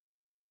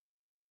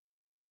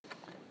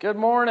Good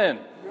morning.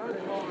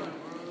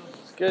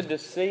 It's good to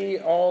see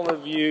all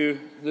of you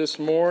this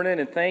morning,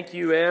 and thank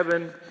you,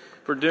 Evan,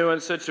 for doing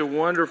such a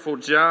wonderful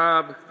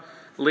job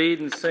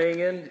leading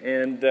singing.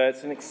 And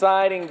it's an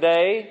exciting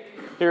day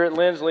here at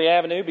Lindsley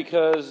Avenue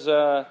because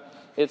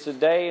it's a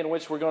day in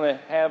which we're going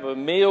to have a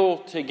meal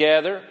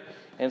together.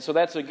 And so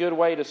that's a good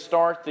way to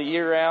start the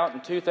year out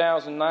in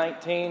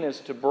 2019,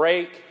 is to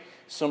break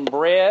some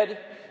bread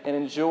and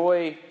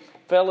enjoy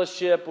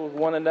fellowship with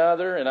one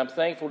another. And I'm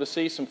thankful to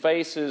see some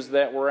faces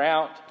that were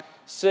out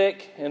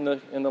sick in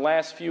the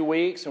last few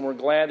weeks, and we're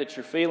glad that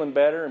you're feeling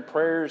better, and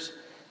prayers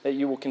that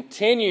you will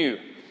continue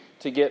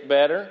to get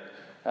better.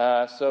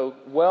 So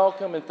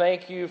welcome, and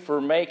thank you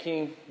for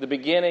making the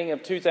beginning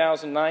of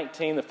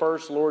 2019 the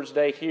first Lord's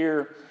Day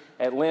here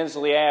at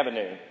Lindsley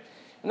Avenue.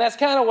 And that's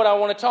kind of what I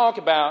want to talk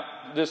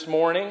about this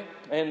morning.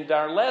 And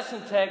our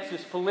lesson text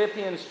is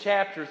Philippians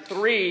chapter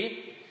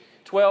 3,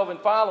 12 and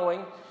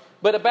following,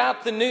 but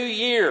about the new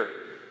year.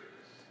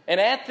 And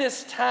at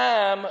this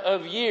time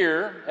of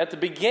year, at the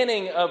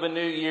beginning of a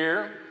new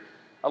year,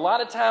 a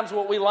lot of times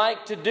what we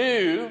like to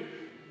do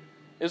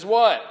is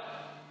what?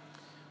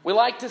 We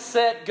like to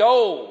set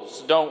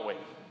goals, don't we?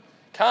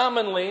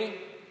 Commonly,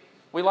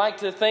 we like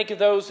to think of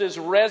those as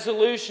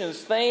resolutions,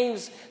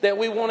 things that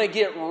we want to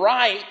get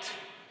right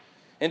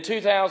in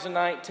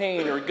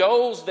 2019, or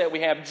goals that we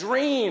have,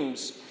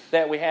 dreams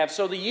that we have.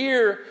 So the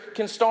year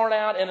can start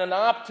out in an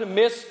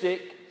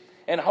optimistic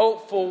and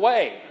hopeful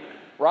way,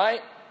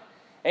 right?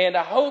 And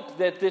I hope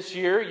that this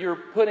year you're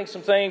putting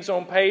some things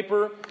on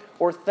paper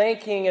or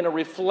thinking in a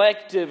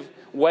reflective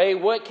way.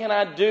 What can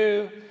I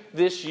do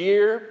this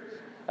year?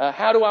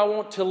 How do I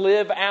want to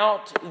live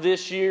out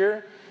this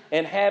year?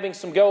 And having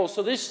some goals.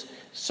 So this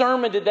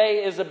sermon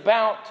today is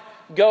about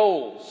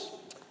goals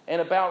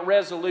and about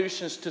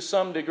resolutions to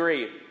some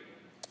degree.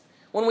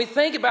 When we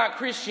think about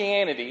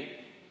Christianity,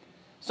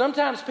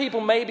 sometimes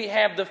people maybe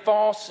have the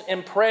false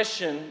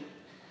impression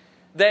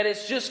that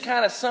it's just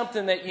kind of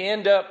something that you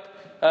end up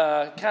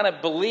kind of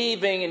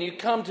believing, and you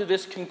come to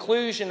this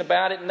conclusion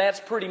about it, and that's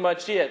pretty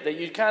much it. That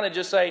you kind of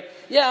just say,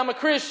 yeah, I'm a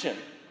Christian.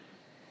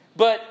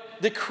 But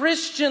the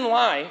Christian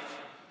life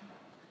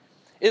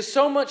is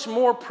so much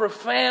more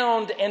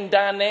profound and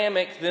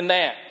dynamic than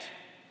that.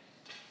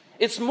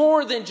 It's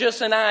more than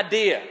just an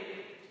idea.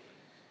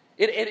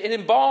 It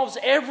involves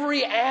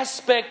every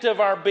aspect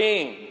of our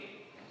being.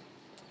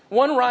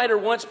 One writer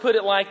once put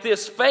it like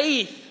this: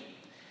 faith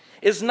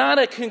is not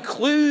a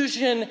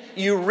conclusion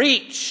you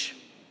reach.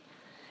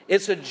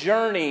 It's a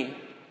journey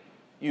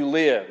you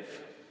live.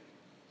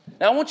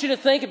 Now I want you to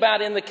think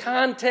about, in the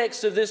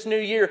context of this new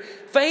year,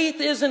 faith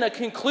isn't a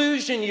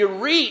conclusion you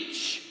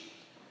reach,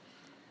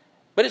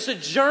 but it's a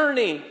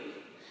journey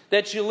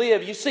that you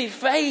live. You see,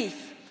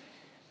 faith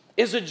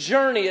is a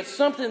journey. It's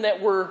something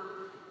that we're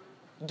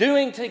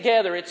doing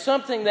together. It's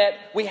something that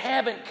we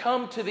haven't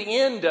come to the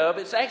end of.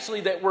 It's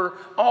actually that we're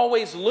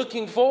always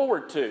looking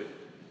forward to.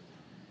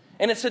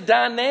 And it's a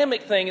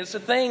dynamic thing. It's a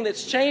thing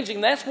that's changing.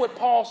 That's what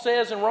Paul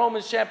says in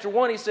Romans chapter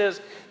 1. He says,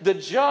 the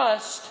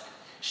just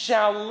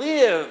shall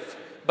live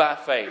by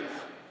faith.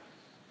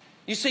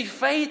 You see,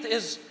 faith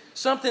is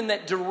something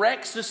that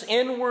directs us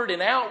inward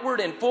and outward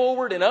and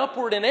forward and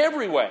upward in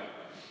every way.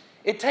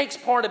 It takes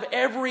part of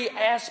every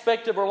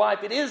aspect of our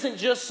life. It isn't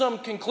just some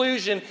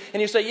conclusion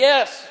and you say,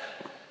 yes,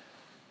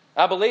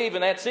 I believe,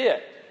 and that's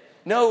it.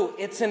 No,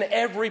 it's in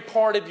every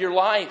part of your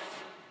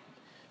life.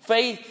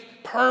 Faith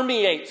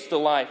permeates the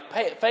life.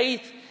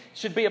 Faith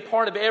should be a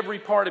part of every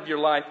part of your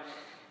life.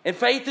 And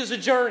faith is a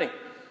journey.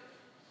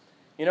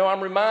 You know,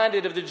 I'm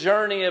reminded of the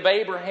journey of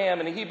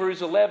Abraham in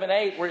Hebrews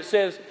 11:8, where it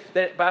says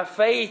that by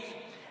faith,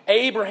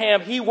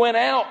 Abraham, he went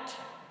out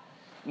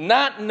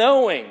not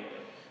knowing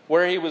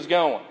where he was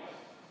going.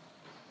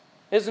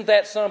 Isn't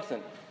that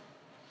something?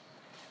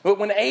 But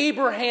when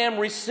Abraham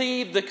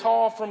received the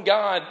call from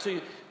God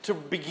to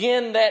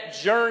begin that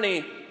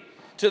journey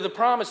to the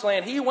promised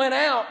land, he went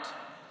out.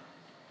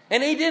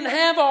 And he didn't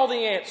have all the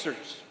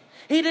answers.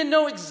 He didn't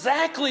know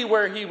exactly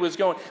where he was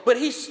going. But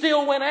he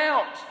still went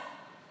out.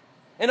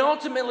 And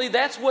ultimately,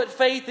 that's what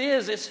faith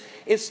is.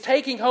 It's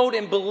taking hold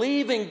and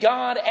believing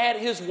God at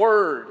His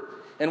word.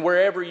 And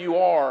wherever you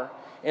are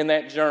in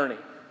that journey.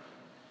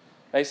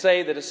 They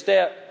say that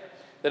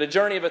a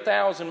journey of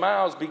 1,000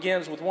 miles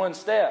begins with one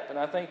step. And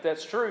I think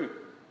that's true.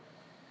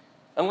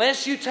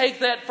 Unless you take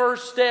that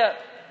first step,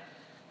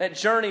 that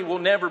journey will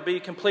never be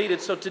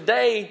completed. So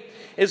today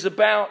is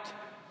about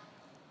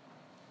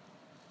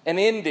an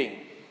ending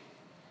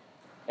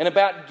and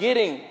about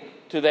getting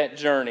to that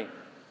journey.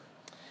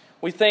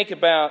 We think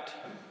about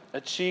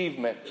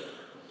achievement,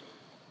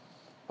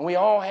 and we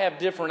all have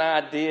different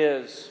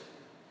ideas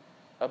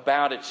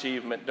about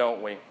achievement,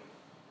 don't we?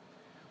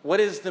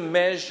 What is the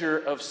measure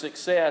of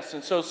success?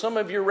 And so some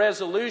of your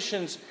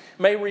resolutions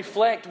may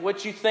reflect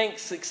what you think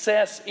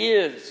success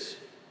is.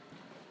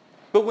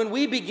 But when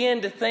we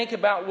begin to think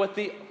about what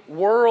the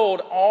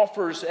world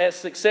offers as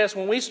success,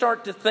 when we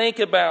start to think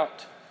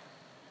about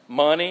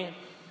money,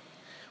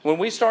 when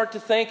we start to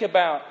think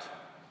about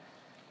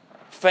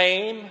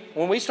fame,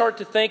 when we start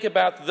to think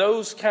about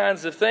those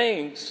kinds of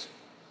things,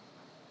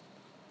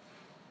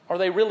 are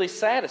they really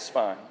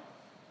satisfying?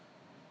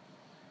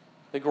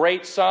 The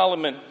great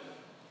Solomon,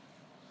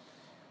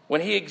 when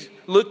he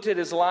looked at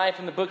his life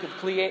in the book of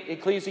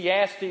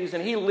Ecclesiastes,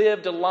 and he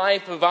lived a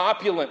life of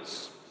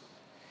opulence.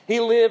 He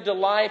lived a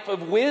life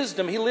of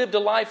wisdom. He lived a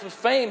life of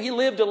fame. He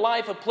lived a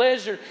life of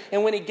pleasure.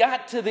 And when he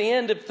got to the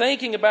end of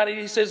thinking about it,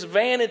 he says,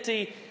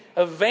 vanity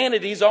of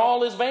vanities,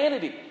 all is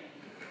vanity.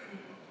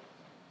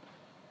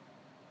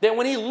 That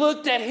when he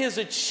looked at his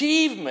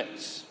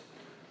achievements,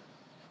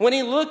 when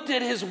he looked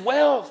at his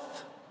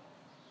wealth,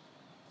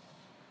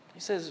 he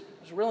says,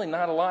 there's really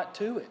not a lot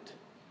to it.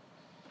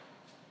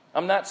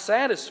 I'm not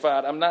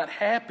satisfied. I'm not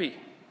happy.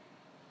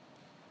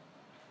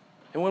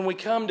 And when we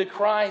come to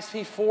Christ,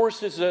 He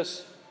forces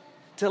us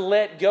to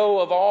let go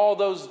of all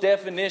those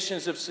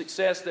definitions of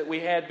success that we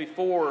had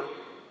before.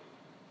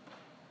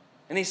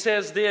 And He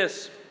says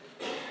this,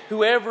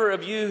 whoever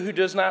of you who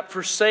does not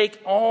forsake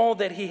all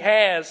that he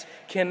has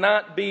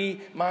cannot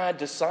be my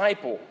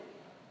disciple.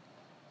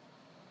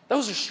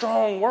 Those are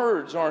strong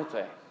words, aren't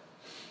they?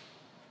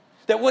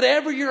 That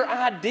whatever your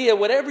idea,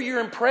 whatever your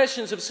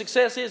impressions of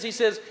success is, He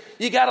says,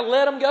 you got to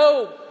let them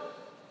go.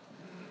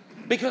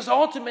 Because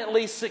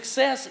ultimately,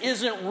 success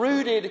isn't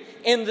rooted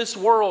in this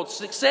world.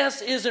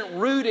 Success isn't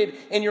rooted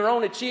in your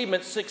own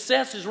achievements.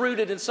 Success is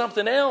rooted in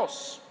something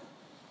else.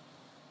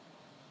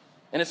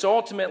 And it's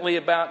ultimately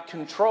about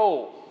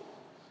control.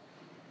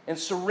 And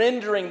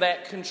surrendering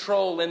that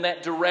control and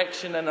that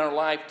direction in our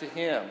life to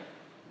Him.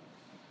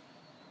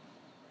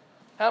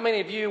 How many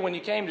of you, when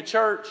you came to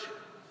church,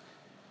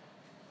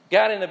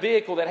 got in a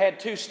vehicle that had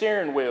 2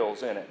 steering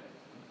wheels in it?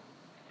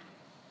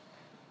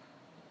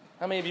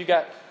 How many of you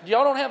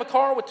y'all don't have a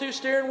car with 2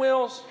 steering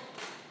wheels?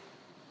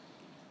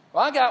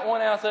 Well, I got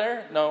one out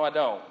there. No, I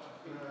don't.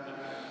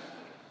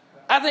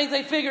 I think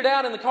they figured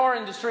out in the car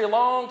industry a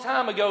long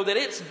time ago that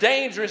it's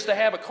dangerous to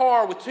have a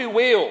car with 2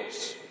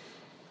 wheels,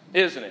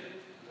 isn't it?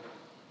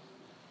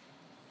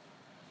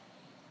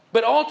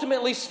 But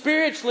ultimately,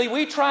 spiritually,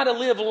 we try to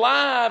live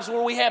lives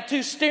where we have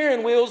 2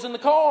 steering wheels in the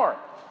car.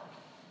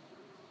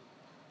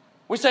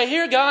 We say,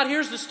 here, God,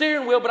 here's the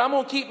steering wheel, but I'm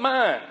going to keep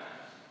mine.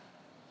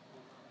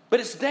 But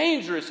it's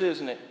dangerous,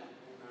 isn't it?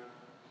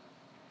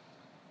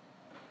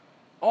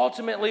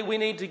 Ultimately, we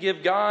need to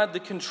give God the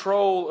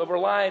control of our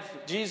life.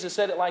 Jesus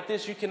said it like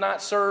this, you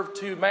cannot serve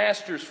 2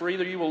 masters, for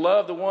either you will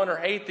love the one or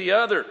hate the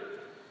other.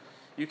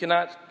 You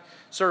cannot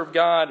serve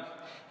God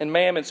and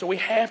mammon. So we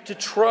have to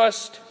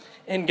trust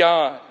in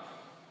God.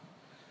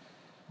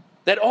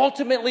 That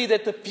ultimately,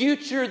 that the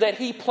future that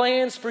He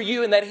plans for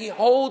you and that He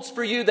holds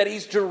for you, that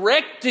He's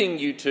directing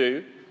you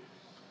to,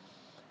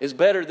 is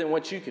better than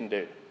what you can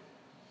do.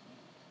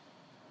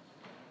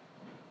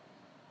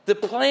 The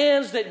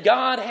plans that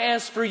God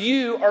has for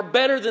you are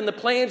better than the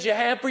plans you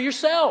have for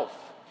yourself.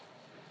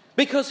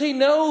 Because He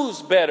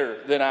knows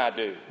better than I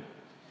do.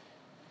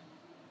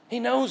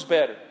 He knows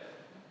better.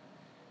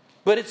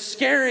 But it's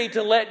scary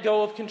to let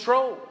go of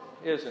control,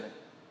 isn't it?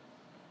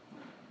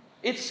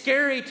 It's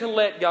scary to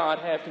let God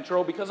have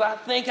control because I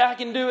think I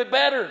can do it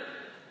better.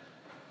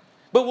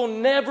 But we'll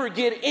never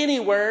get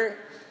anywhere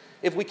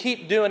if we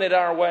keep doing it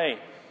our way.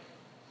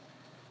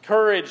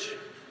 Courage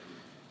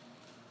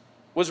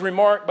was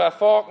remarked by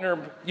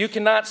Faulkner, you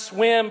cannot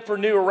swim for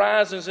new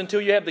horizons until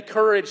you have the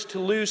courage to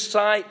lose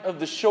sight of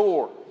the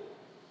shore.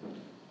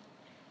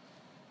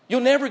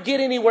 You'll never get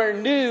anywhere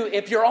new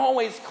if you're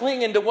always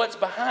clinging to what's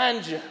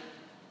behind you.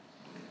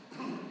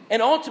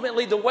 And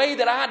ultimately, the way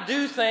that I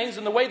do things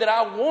and the way that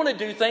I want to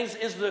do things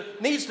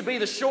needs to be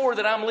the shore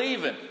that I'm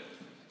leaving.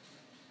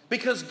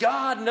 Because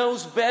God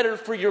knows better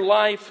for your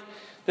life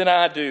than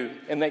I do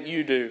and that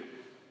you do.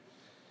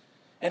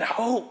 And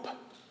hope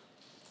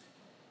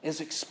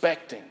is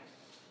expecting.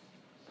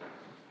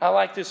 I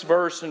like this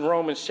verse in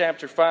Romans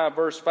chapter 5,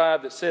 verse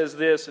 5 that says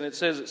this, and it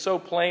says it so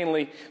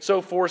plainly, so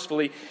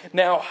forcefully.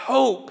 Now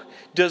hope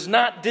does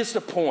not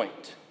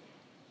disappoint,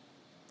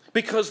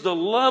 because the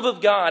love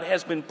of God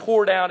has been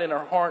poured out in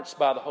our hearts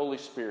by the Holy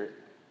Spirit.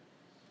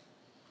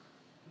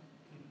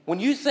 When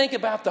you think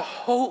about the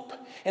hope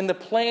and the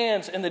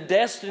plans and the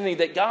destiny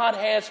that God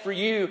has for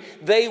you,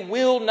 they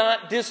will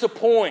not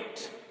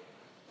disappoint.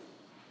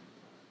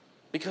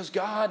 Because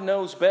God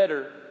knows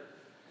better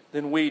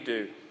than we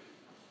do.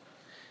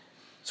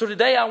 So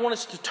today I want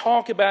us to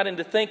talk about and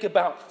to think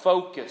about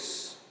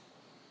focus.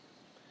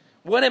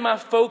 What am I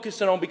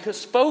focusing on?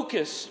 Because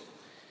focus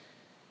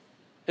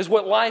is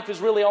what life is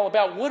really all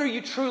about. What are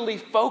you truly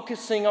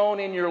focusing on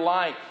in your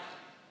life?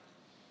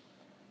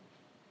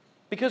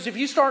 Because if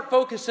you start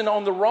focusing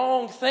on the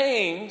wrong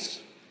things,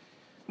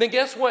 then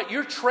guess what?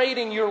 You're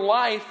trading your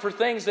life for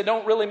things that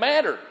don't really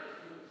matter.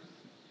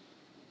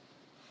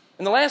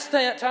 And the last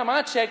time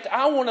I checked,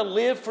 I want to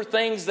live for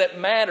things that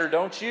matter,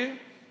 don't you?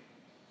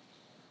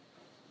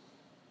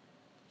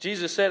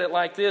 Jesus said it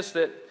like this,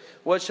 that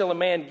what shall a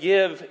man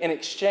give in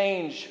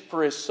exchange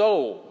for his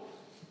soul?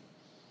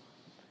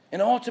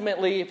 And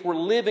ultimately, if we're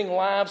living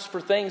lives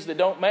for things that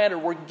don't matter,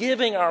 we're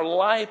giving our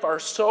life, our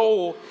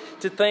soul,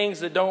 to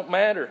things that don't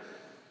matter.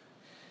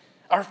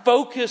 Our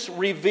focus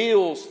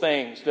reveals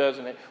things,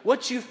 doesn't it?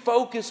 What you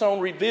focus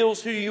on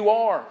reveals who you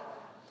are.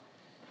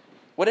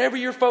 whatever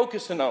you're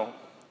focusing on.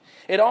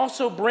 It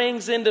also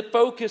brings into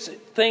focus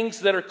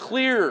things that are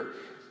clear.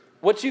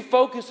 What you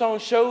focus on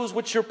shows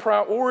what your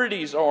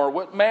priorities are,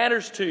 what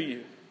matters to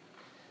you.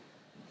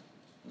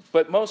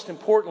 But most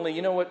importantly,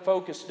 you know what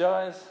focus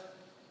does?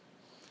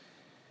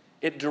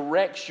 It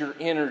directs your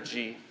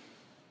energy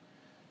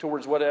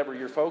towards whatever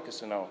you're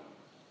focusing on.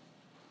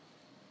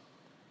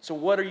 So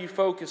what are you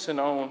focusing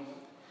on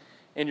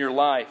in your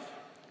life?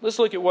 Let's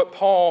look at what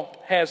Paul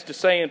has to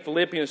say in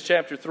Philippians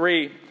chapter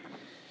 3.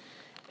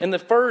 And the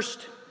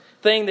first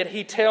thing that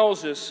he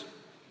tells us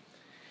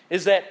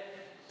is that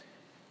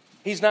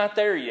he's not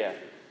there yet,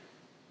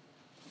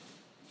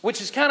 which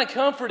is kind of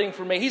comforting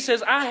for me. He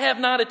says, I have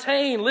not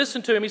attained.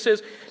 Listen to him. He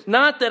says,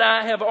 not that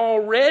I have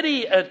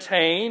already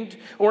attained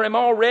or am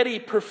already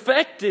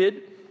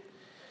perfected,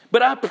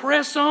 but I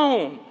press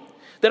on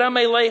that I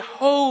may lay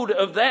hold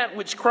of that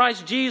which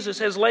Christ Jesus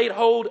has laid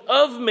hold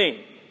of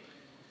me.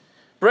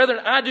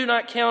 Brethren, I do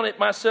not count it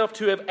myself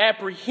to have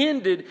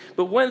apprehended,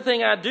 but one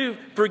thing I do,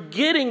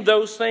 forgetting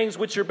those things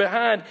which are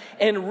behind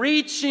and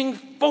reaching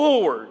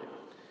forward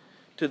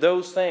to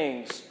those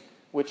things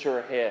which are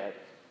ahead.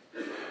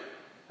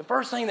 The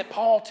first thing that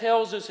Paul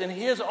tells us in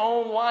his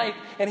own life,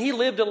 and he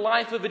lived a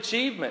life of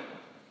achievement.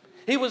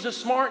 He was a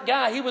smart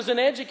guy. He was an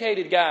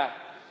educated guy.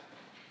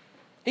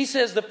 He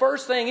says the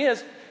first thing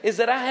is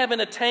that I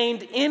haven't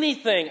attained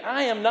anything.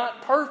 I am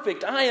not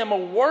perfect. I am a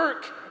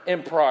work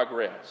in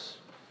progress.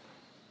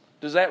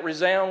 Does that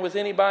resound with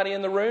anybody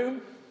in the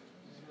room?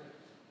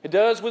 It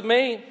does with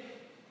me.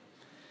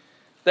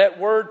 That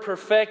word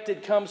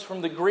perfected comes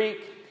from the Greek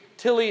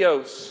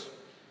teleos,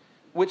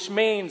 which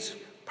means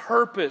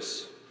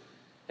purpose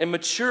and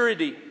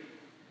maturity.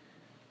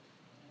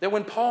 That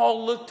when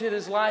Paul looked at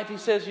his life, he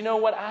says, you know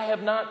what? I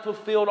have not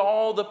fulfilled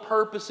all the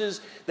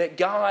purposes that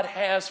God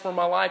has for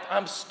my life.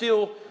 I'm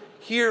still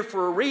here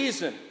for a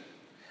reason.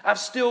 I've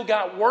still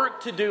got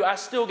work to do. I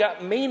still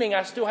got meaning.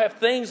 I still have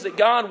things that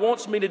God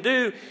wants me to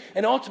do.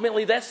 And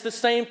ultimately, that's the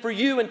same for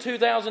you in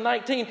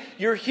 2019.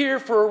 You're here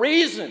for a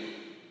reason.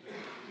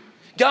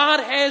 God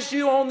has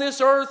you on this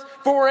earth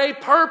for a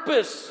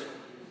purpose.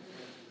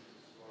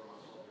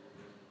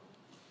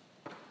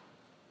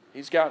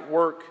 He's got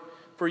work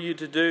for you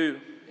to do.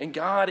 And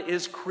God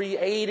is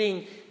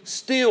creating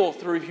still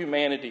through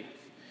humanity.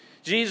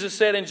 Jesus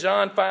said in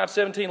John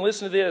 5:17,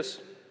 listen to this.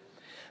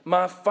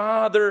 My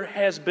Father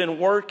has been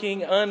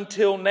working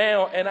until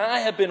now, and I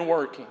have been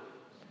working.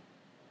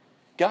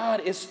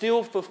 God is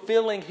still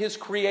fulfilling His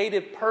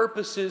creative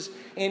purposes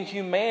in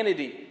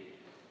humanity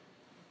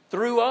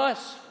through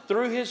us,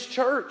 through His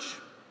church.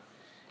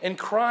 And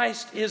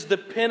Christ is the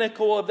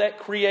pinnacle of that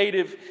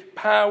creative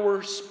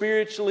power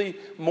spiritually,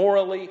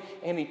 morally,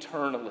 and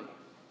eternally.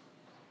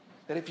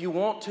 That if you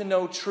want to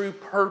know true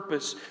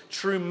purpose,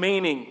 true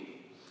meaning,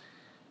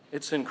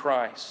 it's in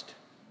Christ.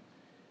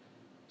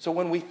 So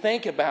when we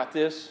think about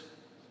this,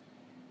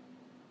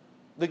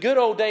 the good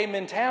old day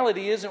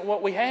mentality isn't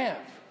what we have.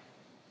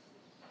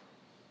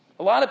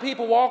 A lot of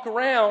people walk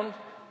around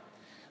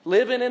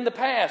living in the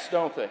past,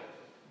 don't they?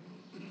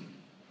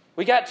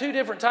 We got two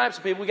different types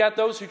of people. We got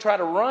those who try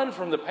to run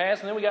from the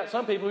past, and then we got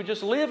some people who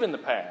just live in the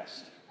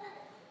past.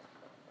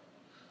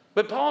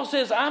 But Paul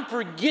says, I'm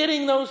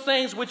forgetting those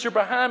things which are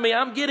behind me.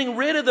 I'm getting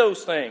rid of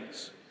those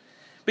things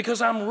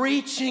because I'm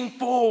reaching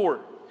forward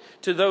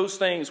to those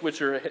things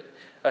which are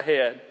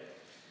ahead.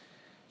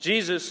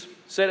 Jesus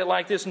said it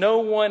like this, no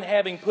one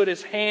having put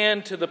his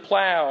hand to the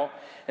plow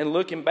and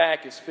looking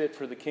back is fit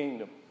for the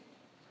kingdom.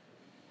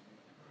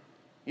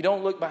 You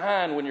don't look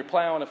behind when you're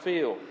plowing a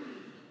field.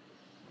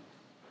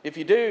 If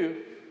you do,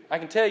 I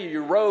can tell you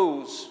your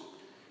rows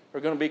are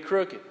going to be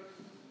crooked.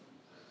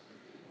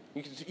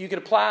 You could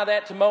apply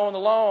that to mowing the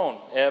lawn,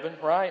 Evan,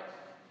 right?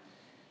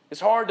 It's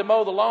hard to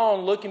mow the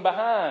lawn looking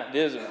behind,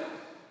 isn't it?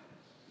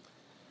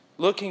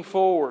 Looking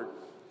forward.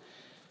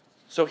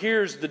 So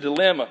here's the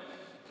dilemma.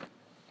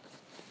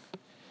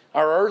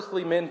 Our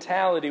earthly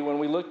mentality when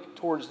we look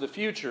towards the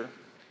future,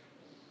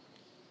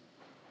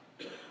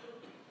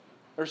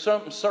 there's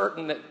something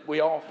certain that we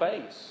all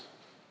face.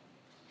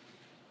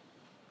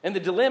 And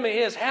the dilemma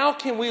is, how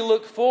can we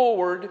look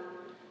forward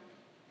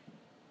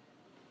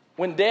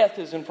when death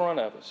is in front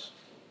of us?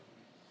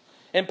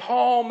 And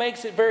Paul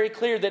makes it very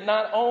clear that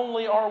not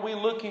only are we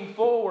looking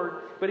forward,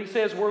 but he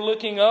says we're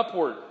looking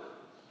upward.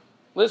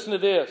 Listen to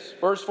this,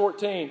 verse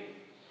 14.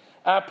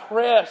 I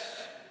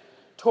press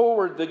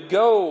toward the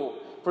goal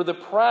for the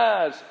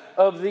prize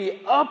of the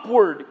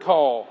upward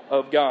call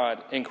of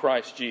God in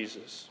Christ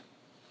Jesus.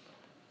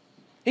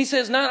 He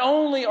says not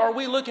only are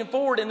we looking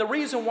forward, and the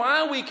reason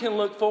why we can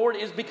look forward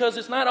is because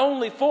it's not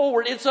only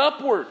forward, it's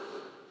upward.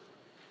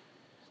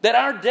 That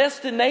our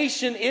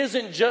destination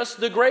isn't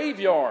just the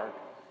graveyard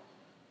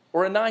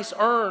or a nice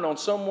urn on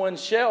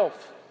someone's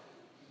shelf.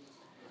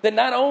 That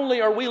not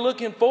only are we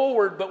looking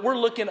forward, but we're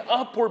looking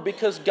upward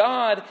because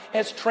God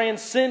has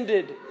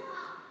transcended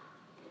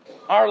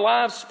our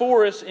lives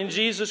for us in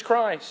Jesus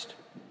Christ.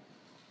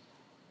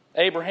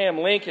 Abraham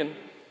Lincoln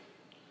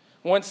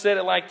once said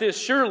it like this: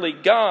 surely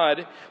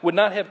God would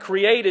not have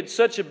created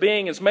such a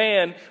being as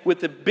man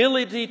with the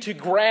ability to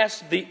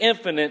grasp the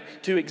infinite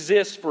to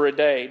exist for a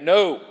day.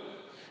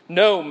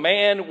 No,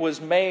 man was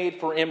made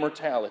for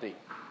immortality.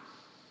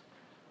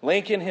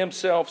 Lincoln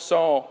himself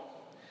saw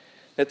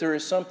that there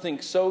is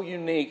something so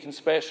unique and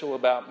special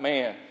about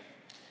man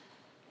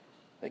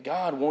that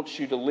God wants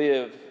you to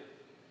live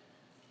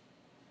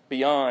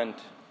beyond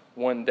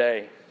one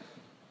day.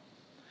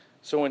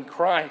 So in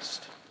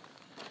Christ,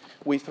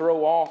 we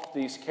throw off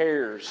these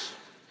cares.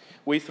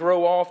 We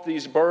throw off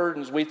these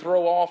burdens. We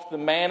throw off the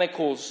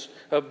manacles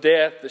of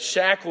death, the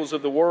shackles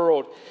of the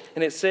world.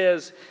 And it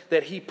says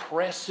that He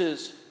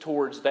presses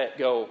towards that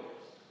goal.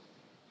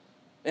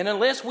 And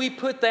unless we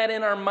put that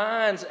in our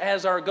minds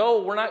as our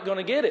goal, we're not going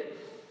to get it.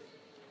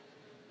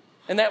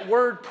 And that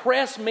word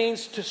press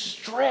means to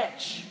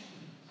stretch.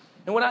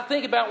 And when I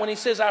think about when He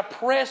says, I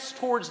press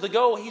towards the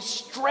goal, He's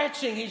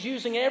stretching. He's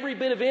using every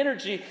bit of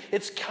energy.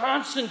 It's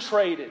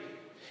concentrated.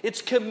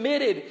 It's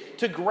committed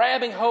to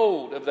grabbing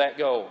hold of that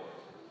goal. Have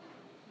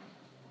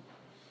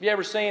you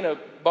ever seen a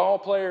ball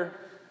player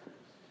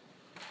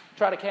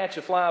try to catch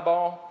a fly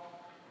ball?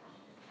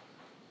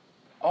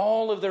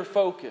 All of their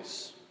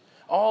focus,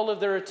 all of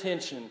their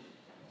attention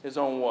is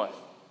on what?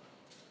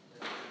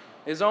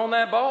 Is on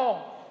that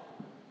ball.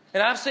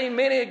 And I've seen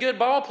many a good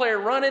ball player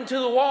run into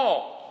the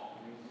wall,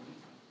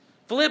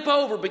 flip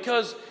over,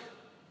 because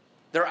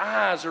their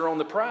eyes are on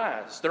the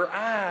prize. Their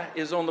eye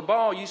is on the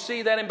ball. You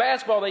see that in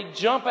basketball. They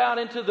jump out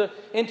into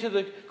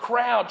the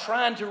crowd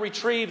trying to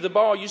retrieve the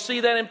ball. You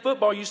see that in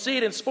football. You see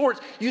it in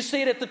sports. You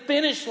see it at the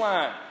finish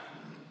line.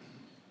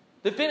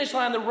 The finish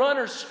line, the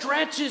runner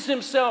stretches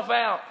himself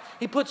out.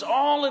 He puts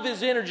all of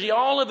his energy,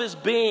 all of his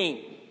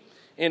being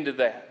into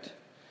that.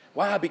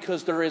 Why?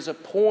 Because there is a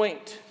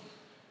point.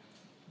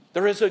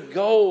 There is a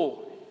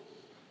goal.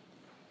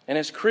 And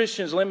as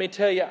Christians, let me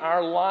tell you,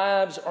 our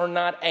lives are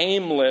not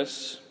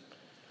aimless,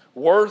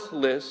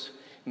 worthless,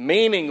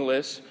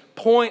 meaningless,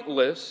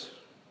 pointless.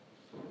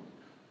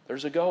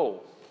 There's a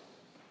goal.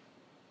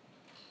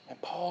 And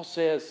Paul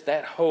says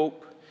that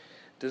hope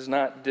does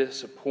not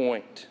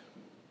disappoint.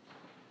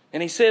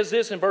 And he says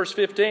this in verse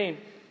 15,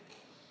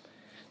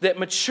 that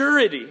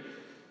maturity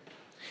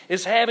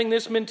is having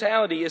this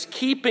mentality, is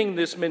keeping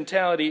this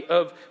mentality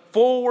of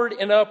forward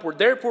and upward.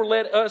 Therefore,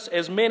 let us,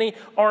 as many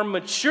are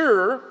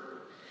mature,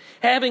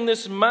 having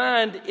this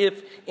mind,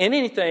 if in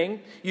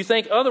anything you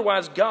think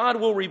otherwise, God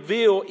will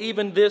reveal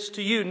even this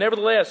to you.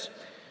 Nevertheless,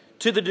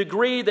 to the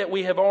degree that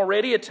we have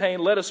already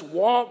attained, let us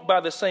walk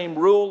by the same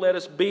rule. Let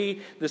us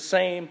be the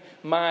same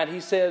mind. He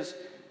says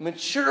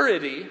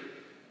maturity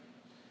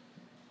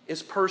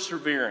is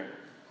persevering.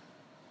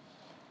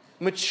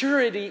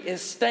 Maturity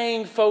is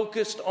staying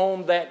focused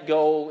on that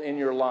goal in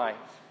your life.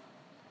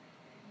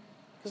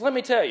 Because let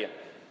me tell you,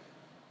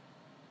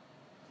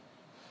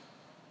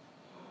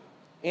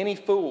 any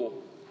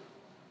fool,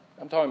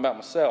 I'm talking about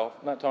myself,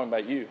 I'm not talking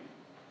about you,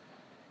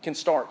 can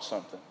start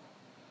something.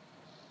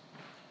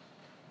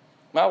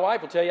 My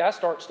wife will tell you I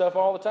start stuff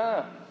all the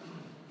time.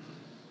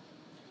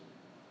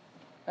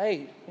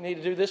 Hey, you need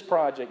to do this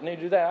project, you need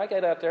to do that. I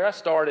get out there, I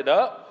start it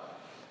up.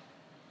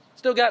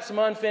 Still got some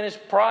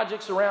unfinished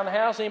projects around the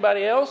house.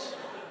 Anybody else?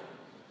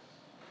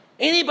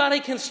 Anybody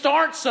can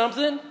start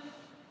something.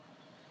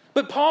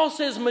 But Paul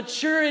says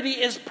maturity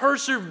is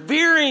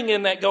persevering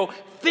in that goal,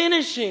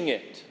 finishing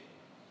it.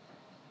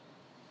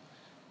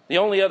 The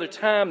only other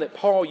time that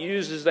Paul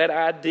uses that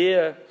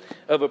idea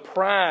of a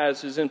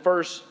prize is in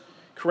 1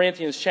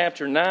 Corinthians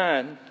chapter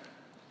 9,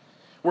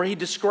 where he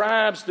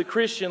describes the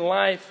Christian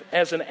life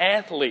as an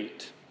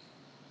athlete.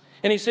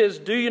 And he says,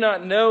 do you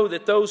not know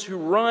that those who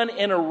run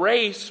in a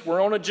race,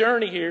 we're on a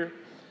journey here,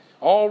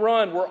 all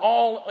run, we're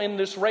all in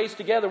this race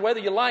together,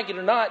 whether you like it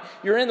or not,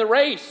 you're in the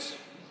race.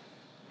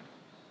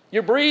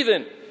 You're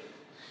breathing.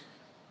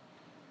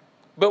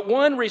 But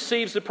one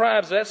receives the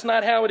prize. That's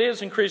not how it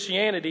is in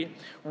Christianity.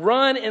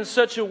 Run in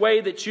such a way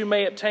that you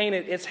may obtain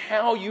it. It's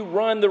how you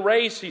run the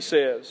race, he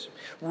says.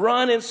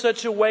 Run in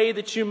such a way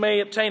that you may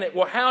obtain it.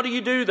 Well, how do you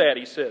do that,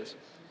 he says?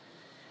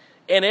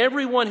 And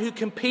everyone who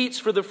competes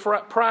for the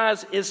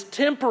prize is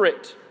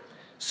temperate,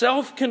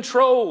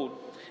 self-controlled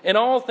in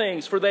all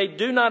things, for they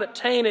do not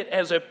obtain it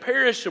as a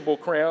perishable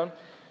crown,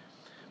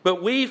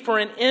 but we for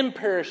an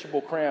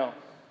imperishable crown.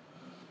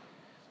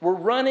 We're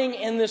running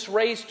in this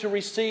race to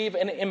receive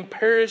an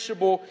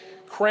imperishable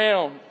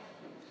crown.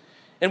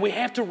 And we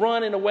have to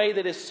run in a way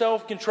that is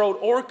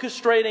self-controlled,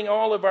 orchestrating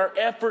all of our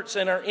efforts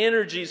and our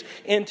energies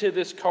into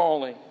this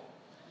calling.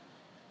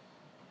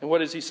 And what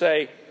does he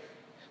say?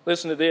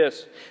 Listen to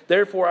this.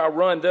 Therefore I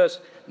run thus,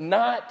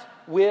 not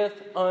with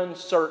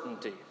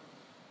uncertainty.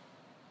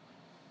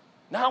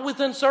 Not with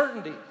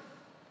uncertainty.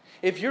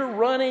 If you're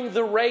running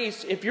the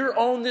race, if you're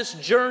on this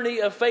journey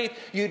of faith,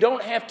 you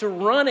don't have to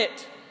run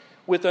it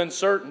with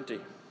uncertainty.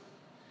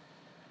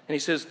 And he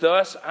says,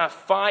 thus I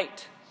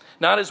fight,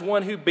 not as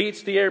one who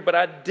beats the air, but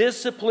I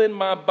discipline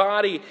my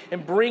body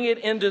and bring it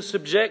into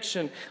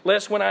subjection,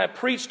 lest when I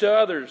preach to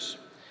others,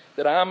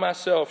 that I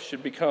myself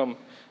should become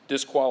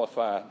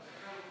disqualified.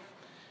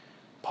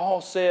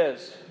 Paul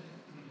says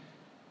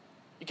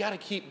you got to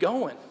keep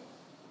going.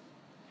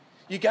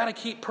 You got to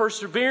keep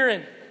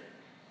persevering.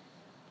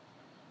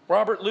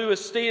 Robert Louis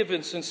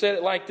Stevenson said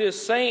it like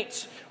this: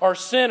 saints are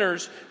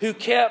sinners who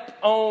kept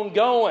on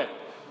going.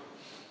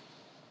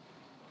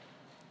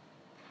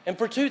 And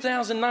for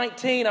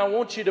 2019, I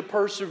want you to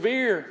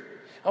persevere.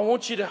 I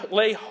want you to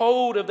lay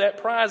hold of that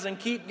prize and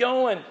keep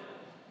going.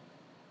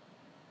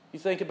 You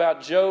think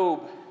about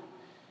Job.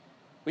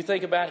 We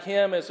think about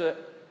him as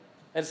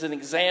an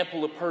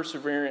example of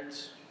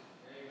perseverance.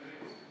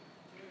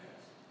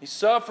 He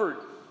suffered,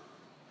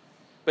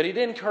 but he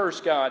didn't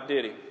curse God,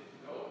 did he?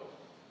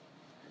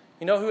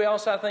 You know who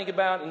else I think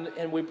about,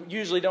 and we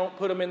usually don't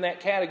put them in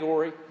that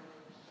category,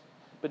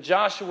 but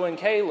Joshua and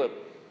Caleb.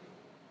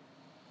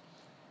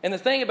 And the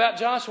thing about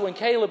Joshua and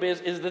Caleb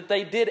is that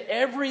they did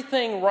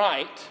everything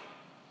right,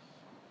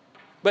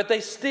 but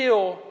they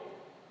still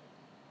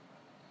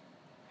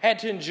had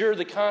to endure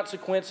the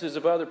consequences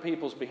of other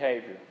people's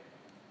behavior.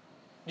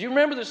 Do you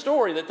remember the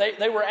story that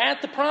they were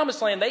at the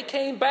promised land? They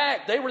came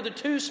back. They were the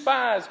 2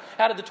 spies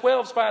out of the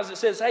 12 spies that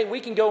says, hey,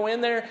 we can go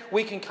in there,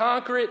 we can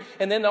conquer it.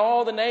 And then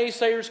all the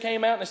naysayers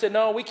came out and they said,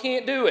 no, we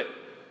can't do it.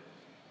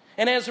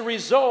 And as a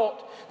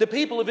result, the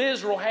people of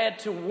Israel had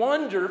to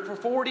wander for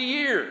 40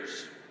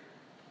 years.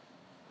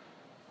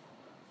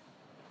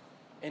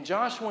 And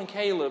Joshua and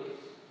Caleb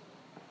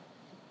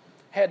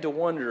had to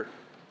wander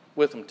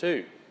with them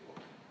too.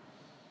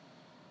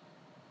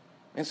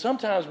 And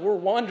sometimes we're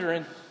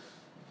wondering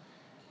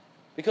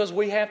because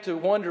we have to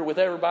wander with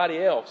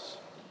everybody else.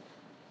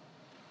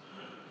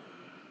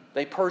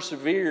 They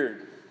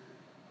persevered.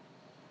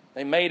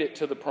 They made it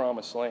to the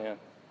promised land.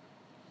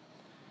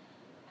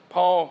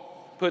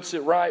 Paul puts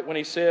it right when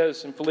he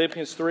says in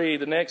Philippians 3,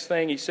 the next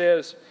thing he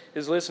says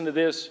is, listen to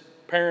this,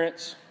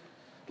 parents.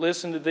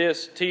 Listen to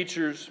this,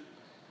 teachers.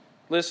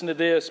 Listen to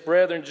this,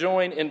 brethren,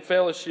 join in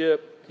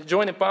fellowship.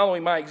 Join in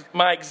following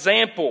my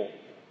example.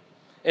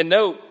 And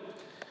note,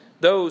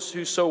 those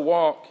who so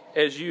walk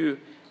as you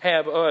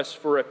have us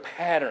for a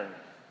pattern.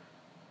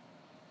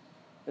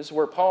 This is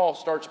where Paul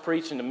starts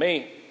preaching to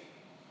me.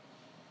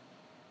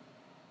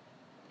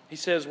 He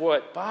says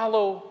what?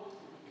 Follow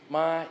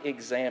my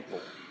example.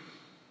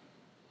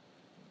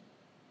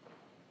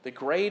 The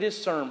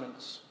greatest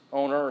sermons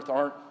on earth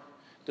aren't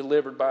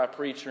delivered by a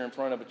preacher in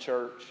front of a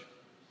church.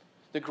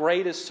 The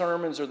greatest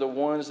sermons are the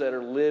ones that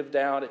are lived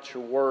out at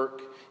your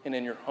work and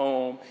in your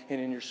home and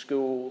in your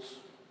schools.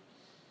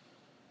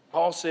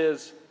 Paul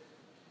says,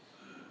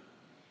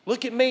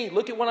 look at me,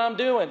 look at what I'm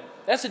doing.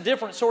 That's a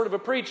different sort of a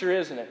preacher,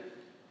 isn't it?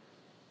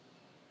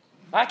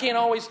 I can't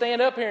always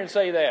stand up here and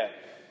say that.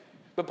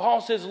 But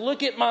Paul says,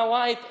 look at my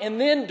life and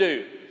then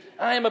do.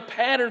 I am a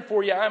pattern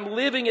for you. I'm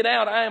living it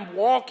out. I am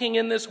walking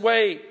in this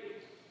way.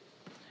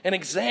 An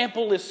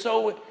example is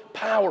so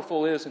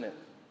powerful, isn't it?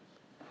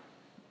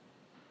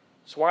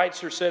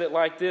 Schweitzer said it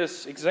like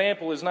this: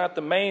 example is not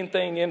the main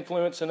thing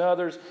influencing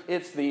others,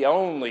 it's the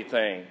only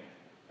thing.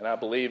 And I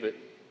believe it.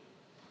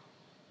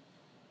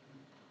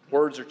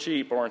 Words are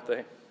cheap, aren't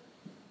they?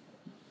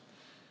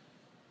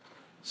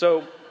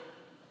 So,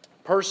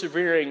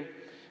 persevering,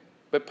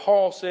 but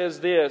Paul says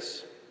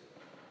this: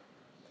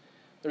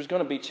 there's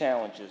going to be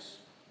challenges.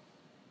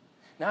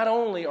 Not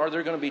only are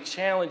there going to be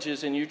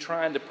challenges in you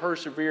trying to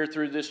persevere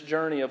through this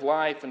journey of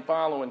life and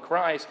following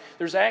Christ,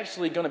 there's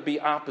actually going to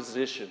be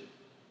opposition.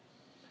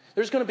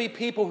 There's going to be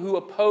people who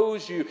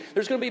oppose you.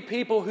 There's going to be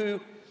people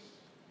who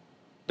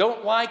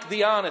don't like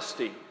the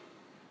honesty,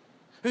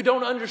 who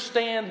don't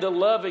understand the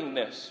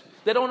lovingness,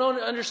 they don't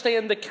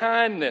understand the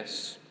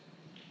kindness.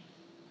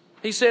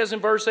 He says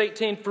in verse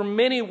 18, for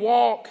many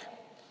walk,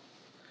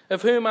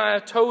 of whom I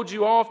have told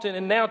you often,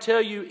 and now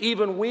tell you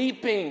even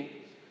weeping.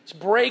 It's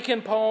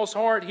breaking Paul's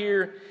heart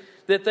here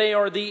that they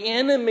are the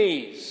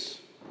enemies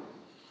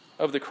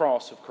of the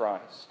cross of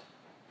Christ.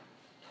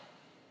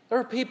 There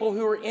are people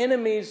who are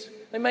enemies.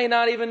 They may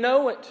not even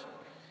know it.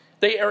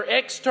 They are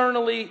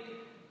externally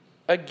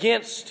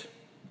against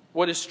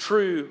what is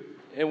true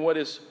and what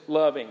is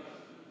loving.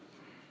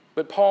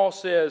 But Paul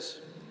says,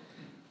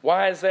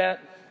 why is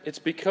that? It's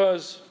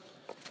because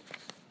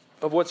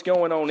of what's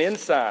going on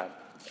inside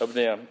of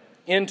them.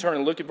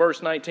 Internally, look at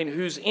verse 19.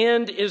 Whose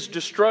end is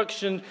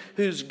destruction,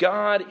 whose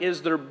God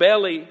is their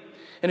belly,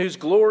 and whose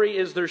glory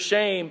is their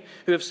shame,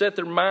 who have set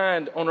their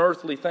mind on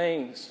earthly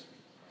things.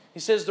 He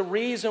says the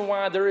reason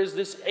why there is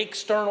this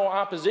external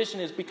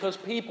opposition is because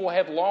people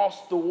have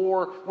lost the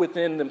war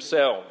within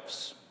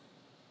themselves.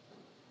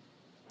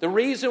 The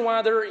reason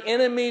why there are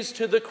enemies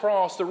to the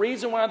cross, the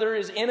reason why there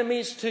is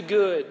enemies to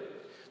good,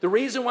 the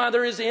reason why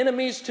there is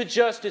enemies to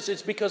justice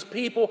is because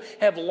people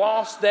have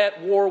lost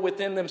that war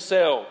within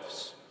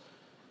themselves.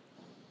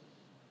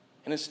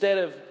 And instead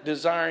of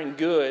desiring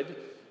good,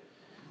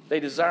 they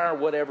desire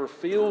whatever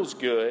feels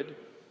good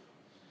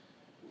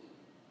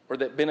or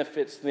that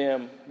benefits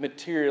them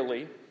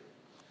materially,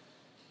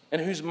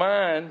 and whose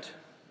mind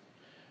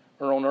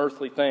are on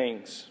earthly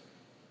things.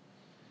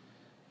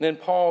 Then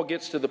Paul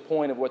gets to the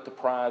point of what the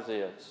prize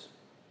is.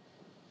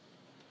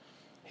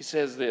 He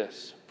says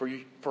this: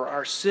 for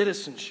our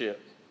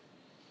citizenship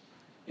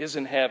is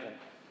in heaven.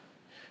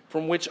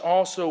 from which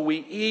also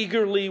we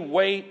eagerly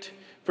wait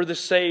for the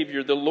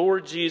Savior, the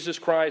Lord Jesus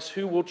Christ,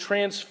 who will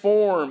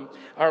transform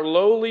our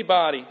lowly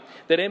body,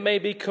 that it may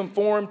be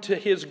conformed to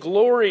His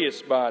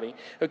glorious body,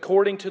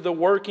 according to the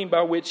working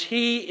by which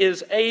He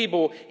is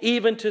able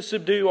even to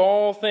subdue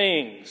all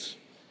things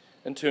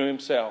unto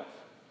Himself.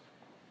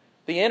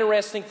 The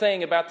interesting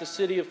thing about the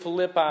city of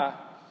Philippi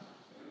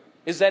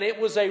is that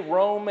it was a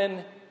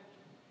Roman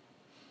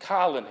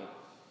colony.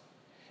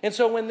 And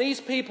so when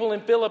these people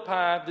in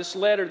Philippi, this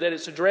letter that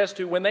it's addressed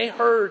to, when they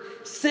heard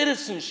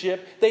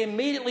citizenship, they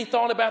immediately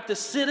thought about the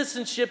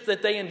citizenship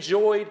that they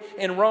enjoyed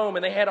in Rome.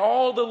 And they had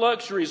all the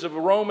luxuries of a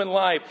Roman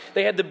life.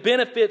 They had the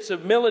benefits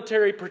of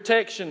military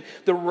protection,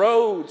 the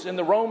roads, and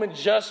the Roman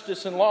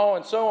justice and law,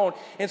 and so on.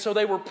 And so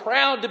they were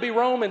proud to be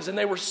Romans, and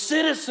they were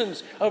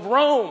citizens of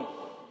Rome.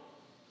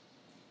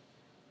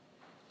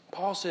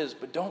 Paul says,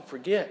 but don't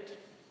forget,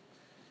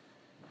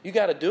 you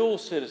got a dual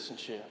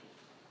citizenship.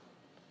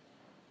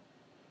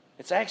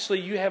 It's actually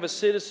you have a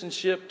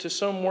citizenship to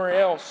somewhere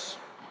else,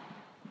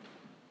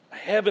 a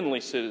heavenly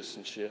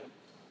citizenship.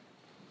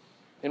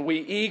 And we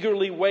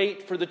eagerly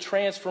wait for the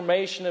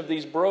transformation of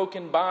these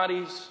broken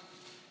bodies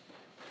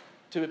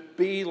to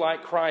be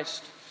like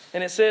Christ.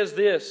 And it says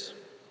this,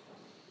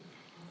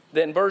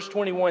 that in verse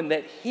 21,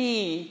 that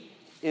He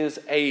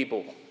is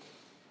able.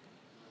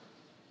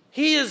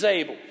 He is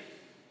able.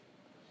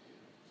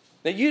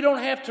 That you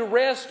don't have to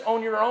rest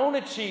on your own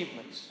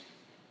achievements.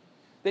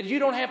 That you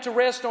don't have to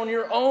rest on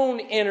your own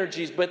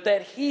energies, but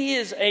that He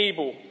is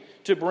able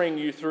to bring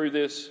you through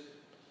this.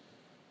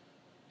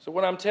 So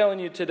what I'm telling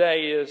you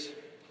today is,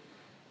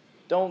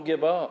 don't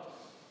give up.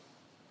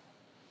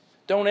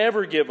 Don't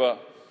ever give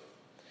up.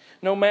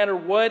 No matter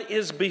what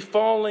is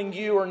befalling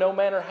you, or no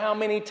matter how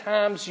many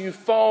times you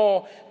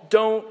fall,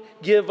 don't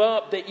give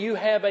up. That you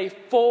have a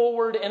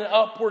forward and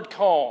upward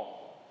call.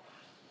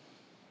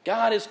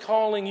 God is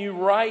calling you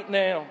right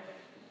now.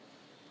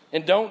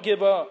 And don't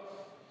give up.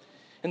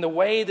 And the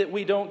way that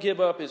we don't give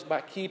up is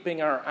by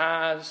keeping our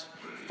eyes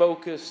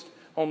focused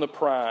on the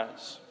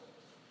prize.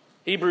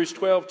 Hebrews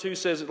 12:2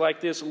 says it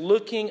like this,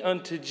 looking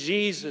unto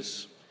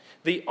Jesus,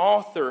 the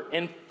author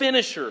and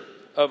finisher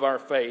of our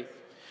faith,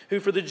 who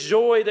for the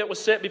joy that was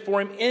set before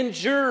Him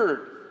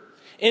endured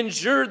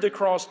the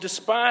cross,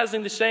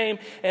 despising the shame,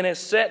 and has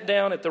sat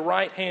down at the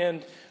right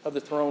hand of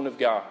the throne of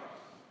God.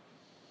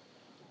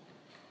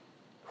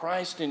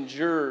 Christ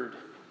endured.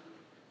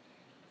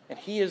 And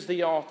He is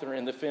the author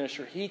and the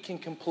finisher. He can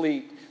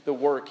complete the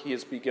work He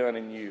has begun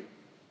in you.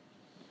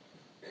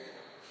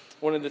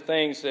 One of the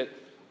things that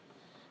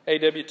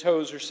A.W.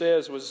 Tozer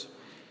says was,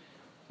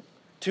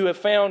 to have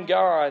found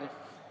God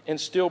and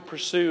still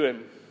pursue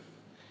Him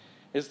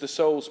is the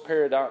soul's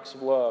paradox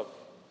of love.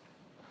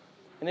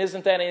 And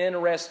isn't that an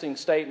interesting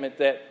statement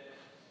that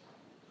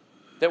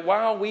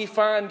while we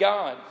find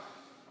God,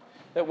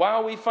 that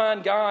while we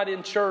find God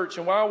in church,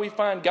 and while we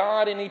find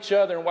God in each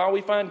other, and while we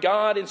find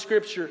God in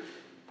Scripture,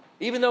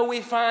 even though we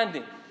find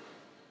Him,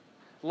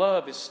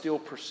 love is still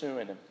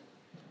pursuing Him.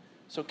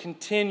 So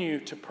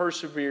continue to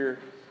persevere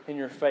in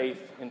your faith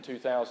in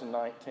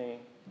 2019.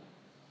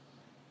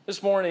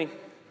 This morning,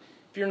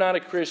 if you're not a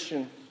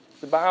Christian,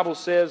 the Bible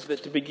says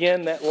that to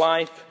begin that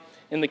life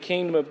in the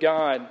kingdom of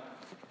God,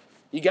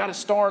 you got to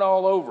start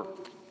all over.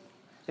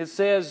 It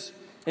says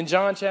in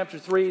John chapter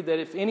 3 that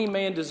if any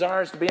man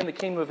desires to be in the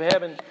kingdom of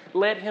heaven,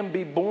 let him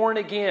be born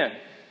again.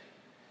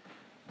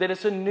 That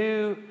it's a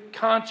new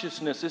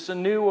consciousness, it's a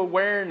new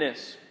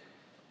awareness,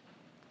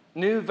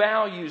 new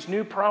values,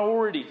 new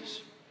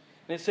priorities.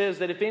 And it says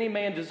that if any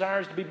man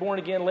desires to be born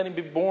again, let him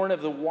be born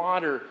of the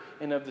water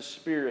and of the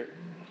Spirit.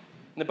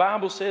 And the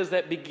Bible says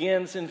that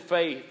begins in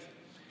faith,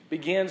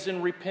 begins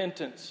in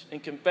repentance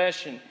and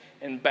confession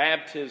and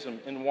baptism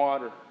in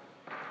water.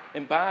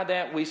 And by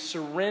that we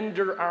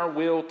surrender our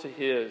will to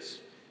His.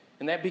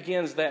 And that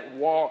begins that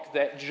walk,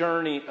 that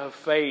journey of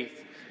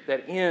faith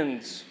that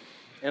ends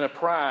in a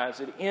prize.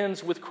 It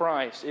ends with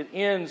Christ. It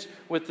ends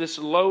with this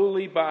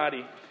lowly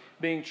body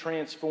being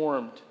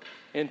transformed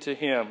into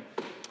Him.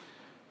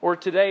 Or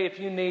today, if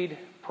you need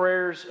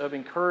prayers of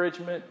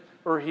encouragement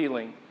or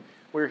healing,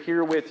 we're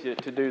here with you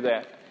to do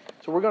that.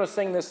 So we're going to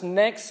sing this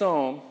next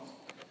song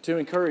to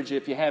encourage you.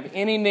 If you have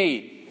any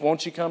need,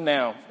 won't you come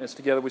now as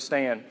together we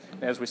stand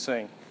as we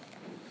sing.